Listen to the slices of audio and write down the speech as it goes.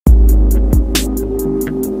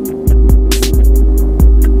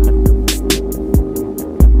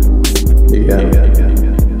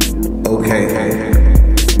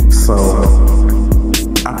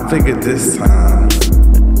figured this time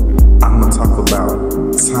I'm gonna talk about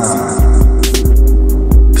time.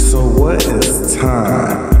 So what is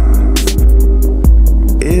time?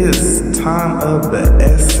 Is time of the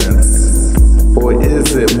essence, or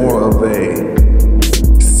is it more of a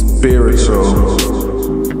spiritual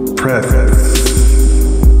presence?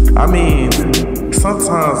 I mean,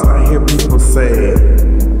 sometimes I hear people say,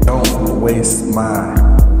 don't waste my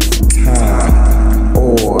time,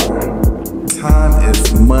 or time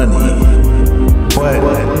is money. But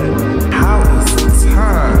how is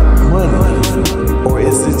time money? Or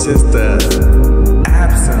is it just the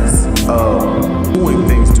absence of doing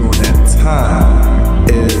things during that time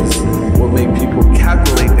is what make people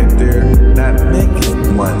calculate that they're not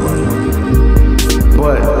making money?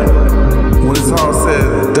 But when it's all said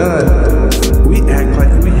and done, we act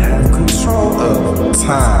like we have control of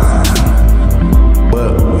time,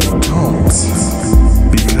 but we don't,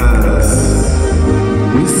 because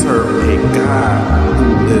we serve a God who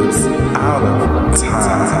lives out of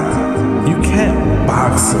time. You can't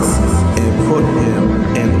box him and put him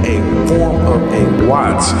in a form of a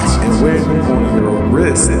watch and wear him on your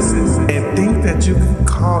wrist and think that you can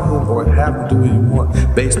call him or have him do what you want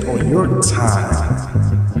based on your time.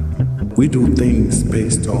 We do things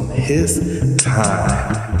based on his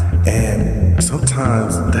time, and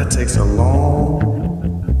sometimes that takes a long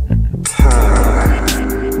time.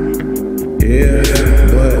 Yeah,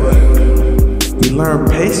 but we learn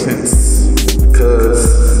patience,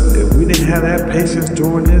 because if we didn't have that patience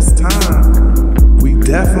during this time, we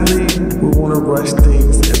definitely would want to rush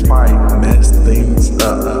things and might mess things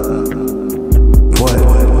up. But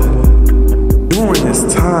during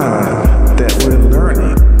this time that we're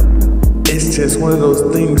learning, it's just one of those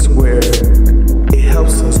things where it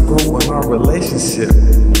helps us grow in our relationship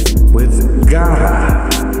with God.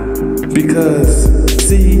 Because,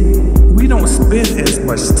 see, we don't spend as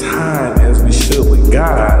much time as we should with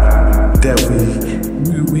God, that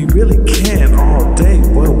we really can all day,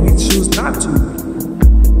 but we choose not to.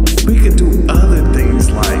 We could do other things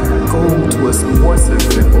like go to a sports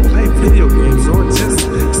event or play video games or just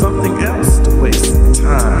something else to waste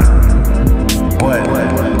time. But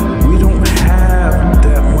we don't have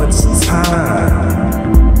that much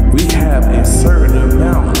time. We have a certain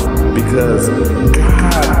amount because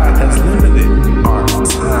God has limited our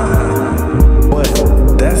time. But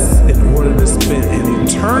that's in order to spend an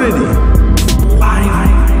eternity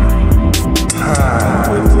lifetime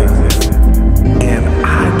with him. And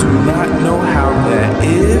I do not know how that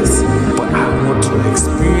is, but I want to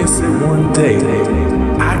experience it one day.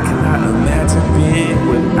 I cannot imagine being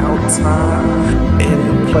without time in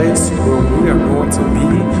a place where we are going to be,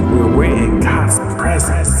 where we're in God's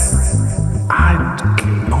presence. I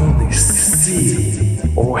can only see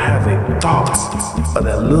or have a thought of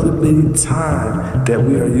that little bitty time that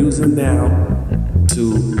we are using now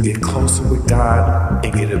to get closer with God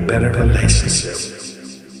and get a better relationship.